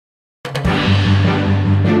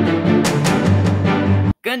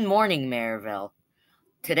Good morning, Maryville.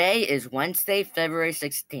 Today is Wednesday, February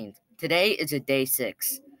 16th. Today is a day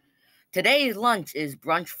 6. Today's lunch is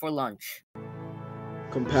brunch for lunch.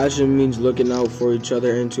 Compassion means looking out for each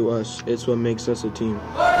other and to us. It's what makes us a team.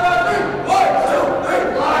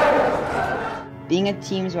 Being a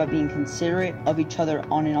team is about being considerate of each other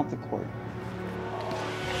on and off the court.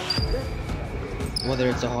 Whether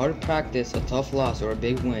it's a hard practice, a tough loss, or a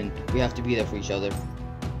big win, we have to be there for each other.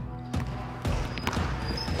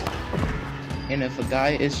 And if a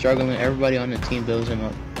guy is struggling, everybody on the team builds him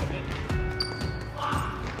up.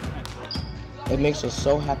 It makes us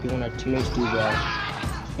so happy when our teammates do well,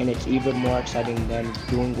 and it's even more exciting than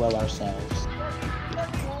doing well ourselves.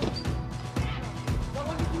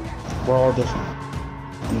 We're all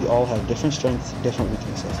different. We all have different strengths, different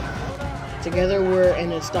weaknesses. Together we're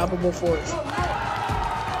an unstoppable force.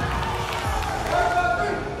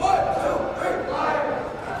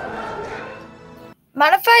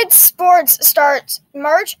 Modified sports starts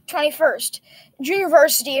March 21st. Junior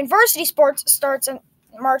varsity and varsity sports starts on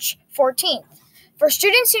March 14th. For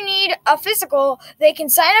students who need a physical, they can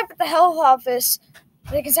sign up at the health office.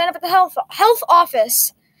 Health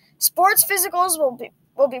office. Sports physicals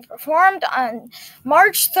will be performed on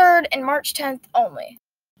March 3rd and March 10th only.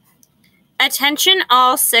 Attention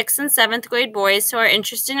all 6th and 7th grade boys who are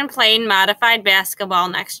interested in playing modified basketball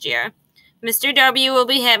next year. Mr. W will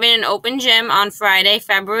be having an open gym on Friday,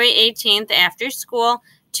 February 18th after school,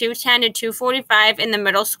 2:10 to 2:45 in the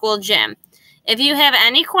middle school gym. If you have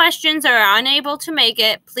any questions or are unable to make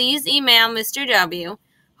it, please email Mr. W.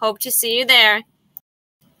 Hope to see you there.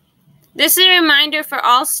 This is a reminder for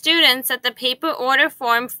all students that the paper order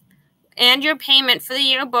form and your payment for the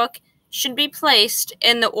yearbook should be placed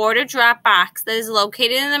in the order drop box that is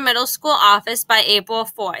located in the middle school office by April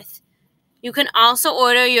 4th. You can also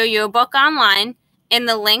order your yearbook online, and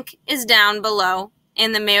the link is down below,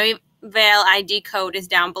 and the Maryvale ID code is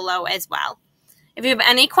down below as well. If you have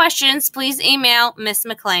any questions, please email Miss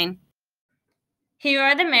McLean. Here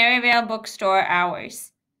are the Maryvale bookstore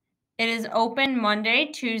hours. It is open Monday,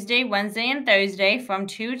 Tuesday, Wednesday, and Thursday from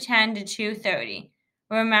 2:10 to 2:30.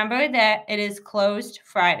 Remember that it is closed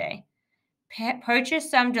Friday. Purchase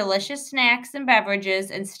some delicious snacks and beverages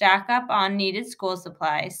and stock up on needed school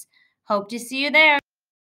supplies. Hope to see you there.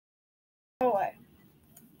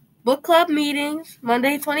 Book club meetings,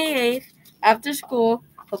 Monday 28th, after school.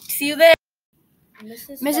 Hope to see you there.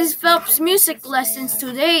 Mrs. Phelps' music lessons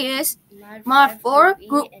today is Mod 4,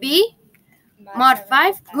 Group B, Mod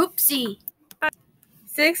 5, Group C.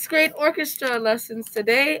 6th grade orchestra lessons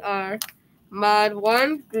today are Mod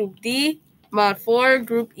 1, Group D, Mod 4,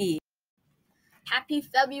 Group E. Happy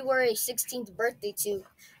February 16th birthday to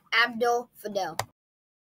Abdul Fidel.